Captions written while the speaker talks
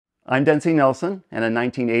I'm Dency Nelson, and in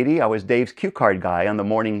 1980 I was Dave's cue card guy on the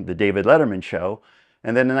morning The David Letterman Show.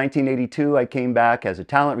 And then in 1982 I came back as a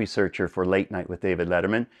talent researcher for Late Night with David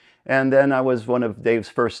Letterman. And then I was one of Dave's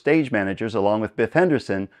first stage managers along with Biff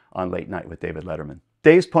Henderson on Late Night with David Letterman.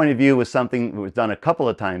 Dave's point of view was something that was done a couple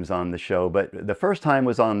of times on the show, but the first time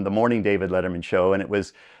was on the morning David Letterman Show, and it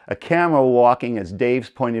was a camera walking as Dave's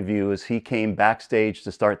point of view as he came backstage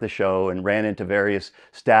to start the show and ran into various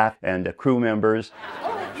staff and crew members.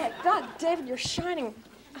 Oh my God, David, you're shining.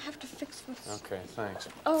 I have to fix this. Okay, thanks.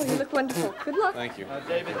 Oh, you look wonderful. Good luck. Thank you.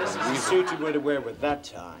 David, this is the suit you were to wear with that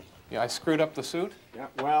tie. Yeah, I screwed up the suit? Yeah,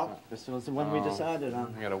 well, this was the one we decided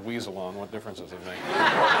on. I got a weasel on. What difference does it make?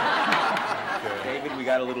 Okay. David, we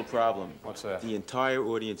got a little problem. What's that? The entire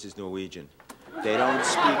audience is Norwegian. They don't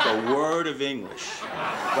speak a word of English.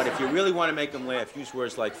 But if you really want to make them laugh, use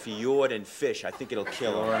words like fjord and fish. I think it'll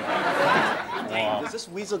kill them. Dave, does this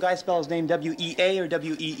weasel guy spell his name W-E-A or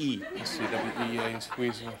W-E-E? Let's see, W-E-A,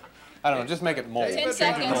 weasel. I don't know, just make it mole. 10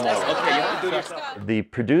 seconds. Okay, you have to do this. The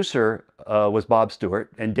producer was Bob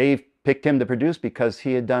Stewart, and Dave picked him to produce because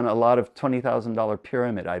he had done a lot of $20,000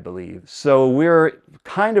 Pyramid, I believe. So we're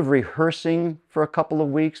kind of rehearsing for a couple of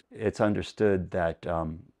weeks. It's understood that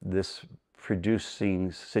this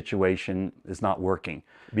producing situation is not working.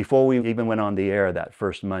 Before we even went on the air that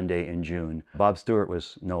first Monday in June, Bob Stewart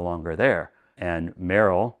was no longer there. And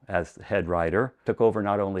Merrill, as head writer, took over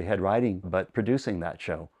not only head writing, but producing that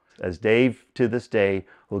show. As Dave, to this day,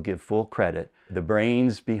 will give full credit, the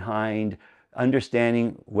brains behind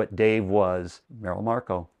understanding what Dave was, Merrill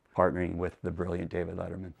Markoe, partnering with the brilliant David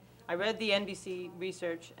Letterman. I read the NBC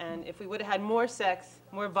research, and if we would have had more sex,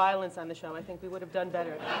 more violence on the show, I think we would have done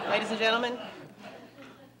better. Ladies and gentlemen,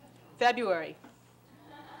 February.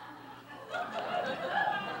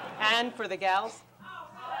 And for the gals,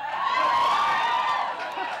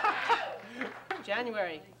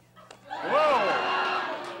 January.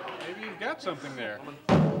 Whoa! Maybe you've got something there.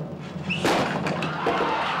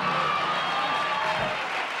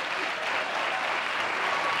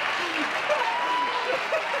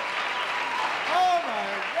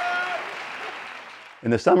 In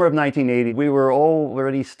the summer of 1980, we were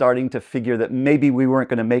already starting to figure that maybe we weren't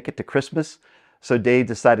going to make it to Christmas, so Dave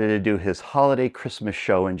decided to do his holiday Christmas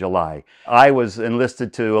show in July. I was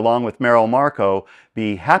enlisted to, along with Merrill Markoe,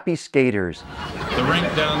 be happy skaters. The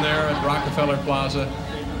rink down there at Rockefeller Plaza,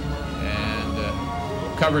 and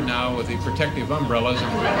covered now with the protective umbrellas.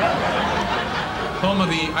 And home of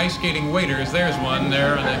the ice skating waiters, there's one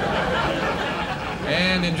there.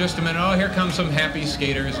 And in just a minute, oh, here come some happy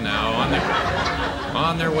skaters now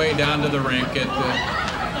on their way down to the rink.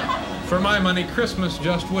 For my money, Christmas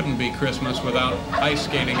just wouldn't be Christmas without ice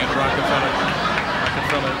skating at Rockefeller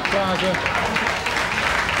Plaza.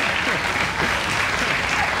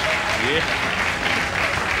 Yeah.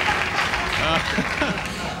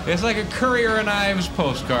 It's like a Currier and Ives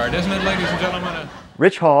postcard, isn't it, ladies and gentlemen?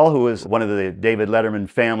 Rich Hall, who was one of the David Letterman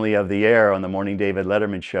family of the air on the morning David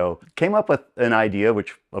Letterman Show, came up with an idea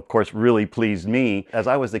which of course really pleased me. As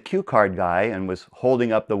I was the cue card guy and was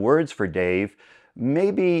holding up the words for Dave,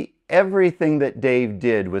 maybe everything that Dave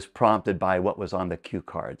did was prompted by what was on the cue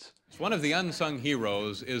cards. One of the unsung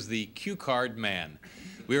heroes is the cue card man.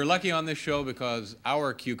 We are lucky on this show because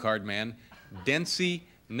our cue card man, Dency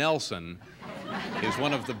Nelson, is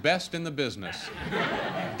one of the best in the business.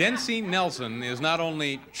 Dency Nelson is not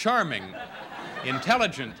only charming,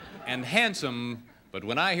 intelligent, and handsome, but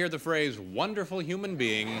when I hear the phrase wonderful human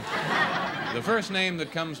being, the first name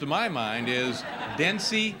that comes to my mind is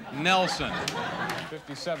Dency Nelson.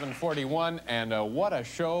 5741, and what a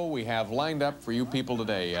show we have lined up for you people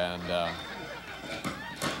today. And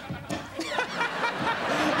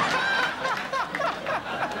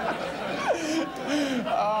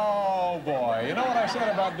oh boy, you know what I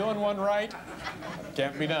said about doing one right?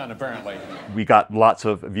 Can't be done, apparently. We got lots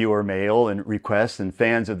of viewer mail and requests and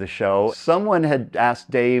fans of the show. Someone had asked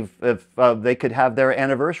Dave if they could have their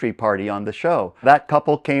anniversary party on the show. That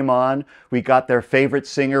couple came on. We got their favorite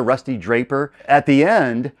singer, Rusty Draper. At the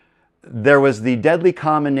end, there was the deadly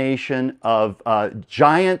combination of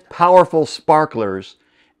giant, powerful sparklers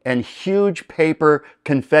and huge paper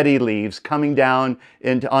confetti leaves coming down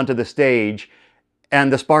onto the stage. And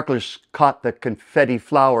the sparklers caught the confetti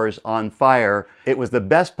flowers on fire. It was the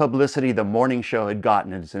best publicity the morning show had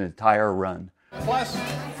gotten in its entire run. Plus,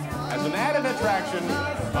 as an added attraction,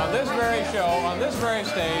 on this very show, on this very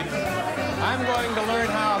stage, I'm going to learn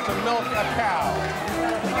how to milk a cow.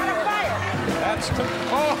 We got a fire. That's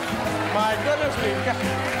oh my goodness, we've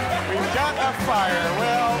got a fire.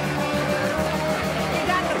 Well, We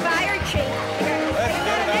got the fire chief. let's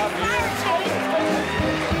get it out here.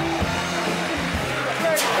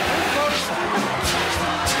 Fire chief.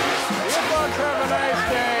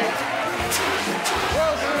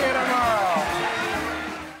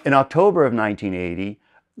 In October of 1980,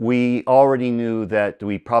 we already knew that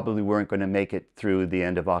we probably weren't going to make it through the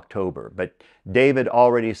end of October, but David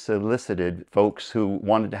already solicited folks who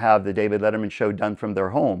wanted to have the David Letterman show done from their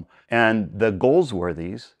home. And the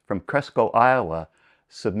Goldsworthys from Cresco, Iowa,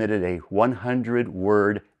 submitted a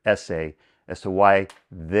 100-word essay as to why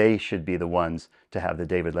they should be the ones to have the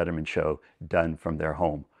David Letterman show done from their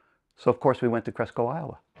home. So of course we went to Cresco,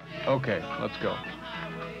 Iowa. Okay, let's go.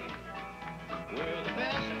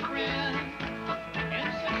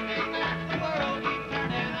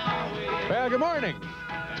 Well, good morning.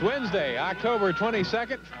 It's Wednesday, October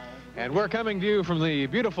 22nd, and we're coming to you from the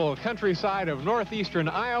beautiful countryside of northeastern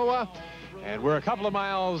Iowa, and we're a couple of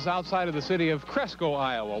miles outside of the city of Cresco,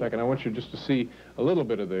 Iowa. Second, I want you just to see a little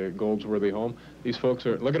bit of the Goldsworthy home. These folks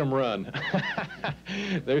are, look at them run.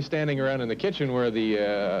 They're standing around in the kitchen where they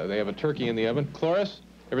have a turkey in the oven. Cloris,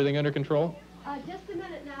 everything under control? Just a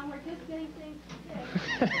minute now, we're just getting things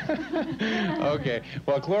fixed. Okay,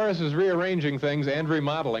 well, Cloris is rearranging things and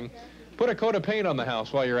remodeling. Put a coat of paint on the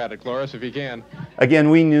house while you're at it, Cloris, if you can.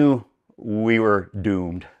 Again, we knew we were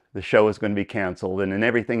doomed. The show was going to be canceled, and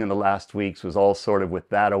everything in the last weeks was all sort of with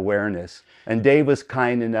that awareness. And Dave was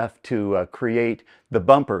kind enough to create the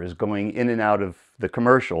bumpers going in and out of the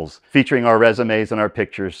commercials, featuring our resumes and our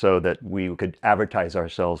pictures so that we could advertise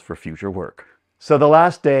ourselves for future work. So the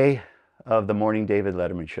last day of the morning David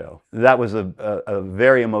Letterman show, that was a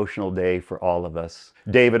very emotional day for all of us.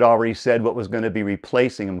 David already said what was going to be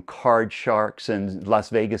replacing him, Card Sharks and Las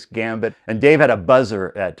Vegas Gambit, and Dave had a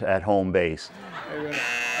buzzer at home base.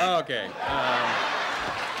 Okay.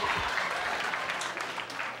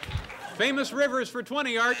 Famous rivers for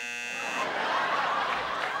 20, Art.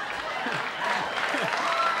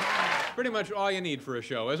 Pretty much all you need for a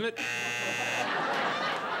show, isn't it?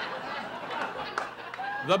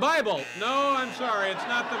 The Bible. No, I'm sorry, it's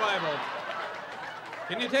not the Bible.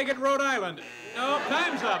 Can you take it Rhode Island? No,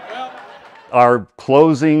 time's up. Well, our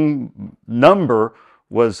closing number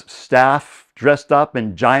was staff dressed up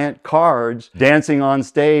in giant cards dancing on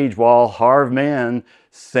stage while Harv Mann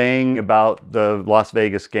sang about the Las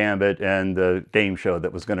Vegas Gambit and the game show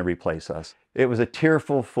that was going to replace us. It was a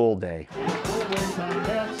tearful, full day.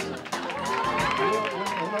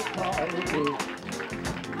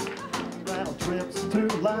 Trips to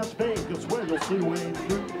Las Vegas where you'll see Wayne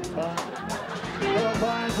through time. The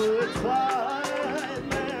private flight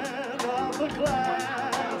man of the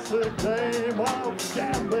classic game of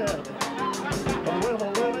Gambit. With a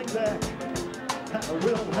living deck, I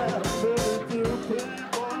will have 32 people.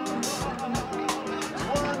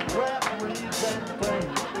 One rap reads and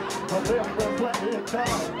things, but then we're playing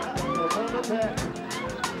cards on the deck.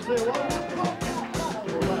 Say what?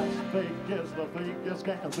 Vegas, the Vegas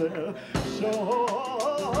Gambit show.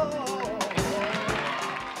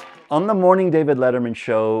 On the morning David Letterman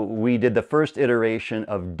show, we did the first iteration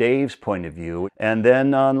of Dave's point of view, and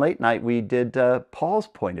then on late night we did Paul's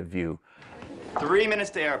point of view. 3 minutes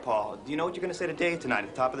to air, Paul. Do you know what you're going to say to Dave tonight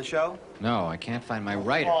at the top of the show? No, I can't find my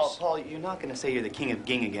writers. Paul, you're not going to say you're the king of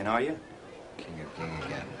ging again, are you? King of Ging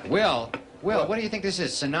again. Will, what do you think this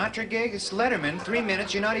is? Sinatra gig? It's Letterman. 3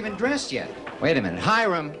 minutes, you're not even dressed yet. Wait a minute.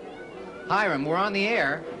 Hiram, we're on the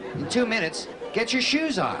air. In 2 minutes, get your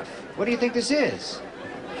shoes off. What do you think this is?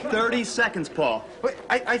 30 seconds, Paul. Wait,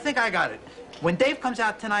 I think I got it. When Dave comes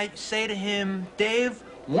out tonight, say to him, Dave,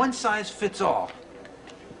 one size fits all.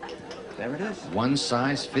 There it is. One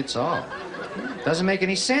size fits all. Doesn't make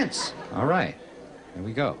any sense. All right, here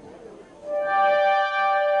we go.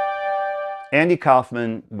 Andy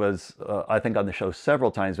Kaufman was, I think, on the show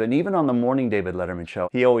several times, but even on the morning David Letterman show,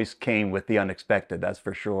 he always came with the unexpected, that's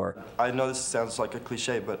for sure. I know this sounds like a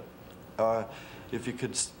cliche, but if you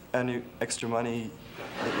could, any extra money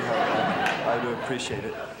that you have, I would appreciate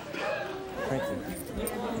it. Thank you.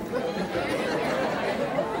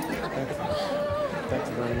 Thank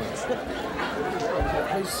you very much.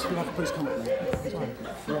 Please, you have to please come with me. Sorry,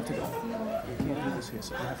 we have to go. We can't do this here,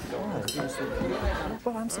 so we have to go.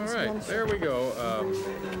 Well, I'm so all right, there we go.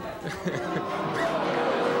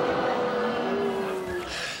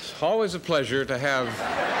 It's always a pleasure to have...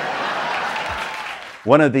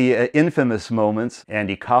 One of the infamous moments,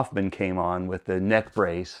 Andy Kaufman came on with the neck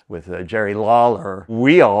brace with Jerry Lawler.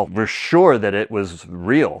 We all were sure that it was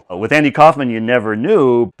real. With Andy Kaufman, you never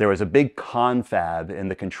knew. There was a big confab in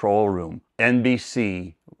the control room.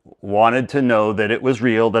 NBC wanted to know that it was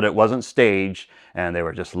real, that it wasn't staged, and they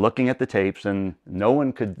were just looking at the tapes, and no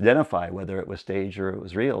one could identify whether it was staged or it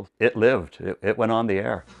was real. It lived. It went on the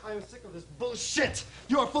air. I am sick of this bullshit.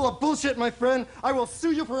 You are full of bullshit, my friend. I will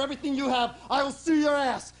sue you for everything you have. I will sue your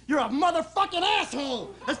ass. You're a motherfucking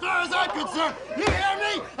asshole. As far as I'm concerned, you hear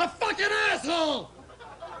me? A fucking asshole.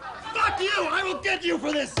 Fuck you! I will get you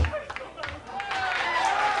for this!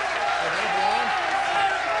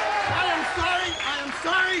 I am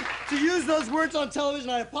sorry to use those words on television.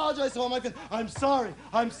 I apologize to all my fans. I'm sorry.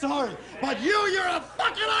 But you're a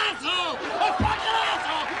fucking asshole! A fucking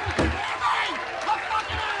asshole! You hear me? A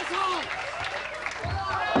fucking asshole!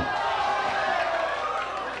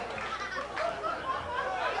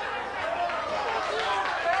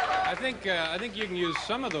 I think you can use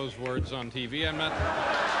some of those words on TV. I'm not.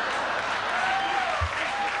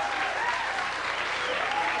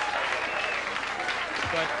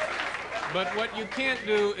 But what you can't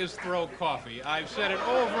do is throw coffee. I've said it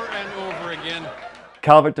over and over again.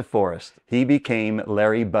 Calvert DeForest. He became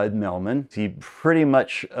Larry Bud Melman. He pretty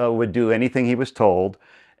much would do anything he was told.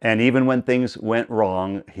 And even when things went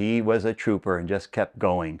wrong, he was a trooper and just kept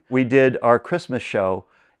going. We did our Christmas show,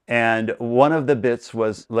 and one of the bits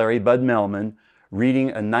was Larry Bud Melman reading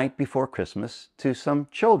A Night Before Christmas to some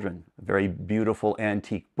children. A very beautiful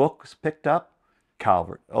antique book was picked up.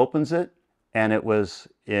 Calvert opens it, and it was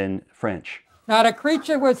in French. Not a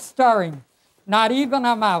creature was stirring, not even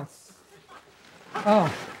a mouse.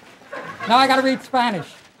 Oh, now I gotta read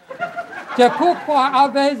Spanish. Je pourquoi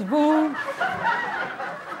avez-vous?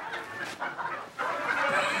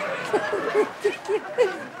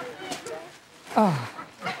 Oh.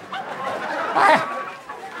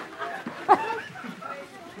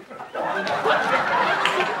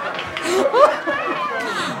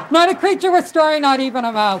 Not a creature was stirring, not even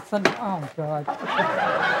a mouse. And, oh, God.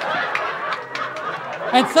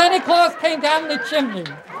 And Santa Claus came down the chimney.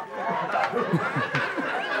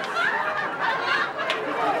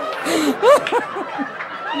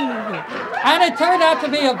 And it turned out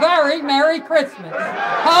to be a very Merry Christmas.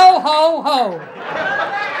 Ho, ho, ho.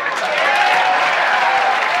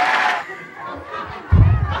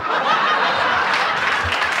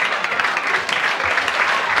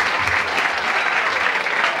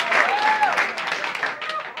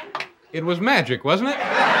 It was magic, wasn't it?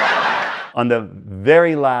 On the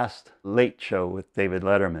very last Late Show with David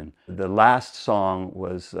Letterman, the last song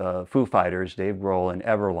was Foo Fighters, Dave Grohl, and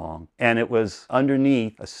Everlong. And it was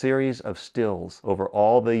underneath a series of stills over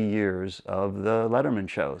all the years of the Letterman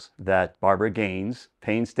shows that Barbara Gaines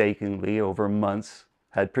painstakingly over months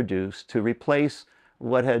had produced to replace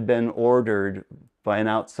what had been ordered by an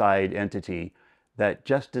outside entity that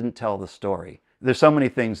just didn't tell the story. There's so many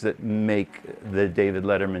things that make the David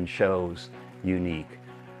Letterman shows unique.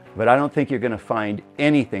 But I don't think you're going to find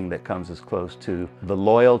anything that comes as close to the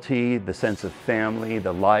loyalty, the sense of family,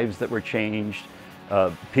 the lives that were changed,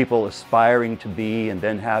 people aspiring to be and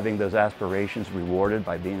then having those aspirations rewarded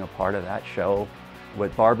by being a part of that show.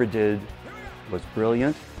 What Barbara did was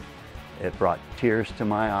brilliant. It brought tears to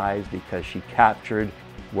my eyes because she captured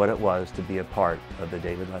what it was to be a part of the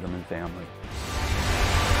David Letterman family.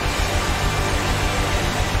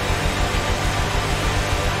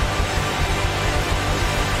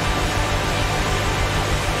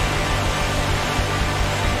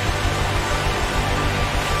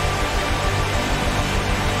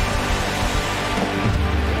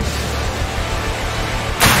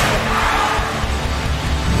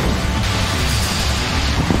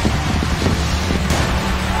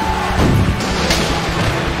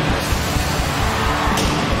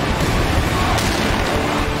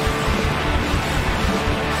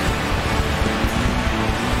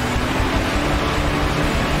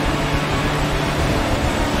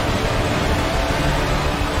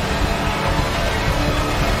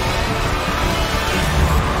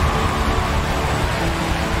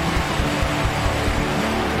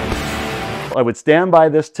 I would stand by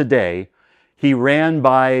this today. He ran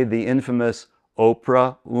by the infamous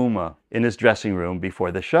Oprah Uma in his dressing room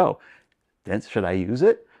before the show. Then, should I use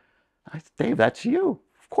it? I said, Dave, that's you.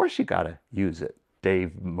 Of course you gotta use it.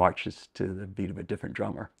 Dave marches to the beat of a different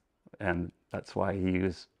drummer, and that's why he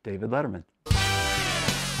used David Letterman.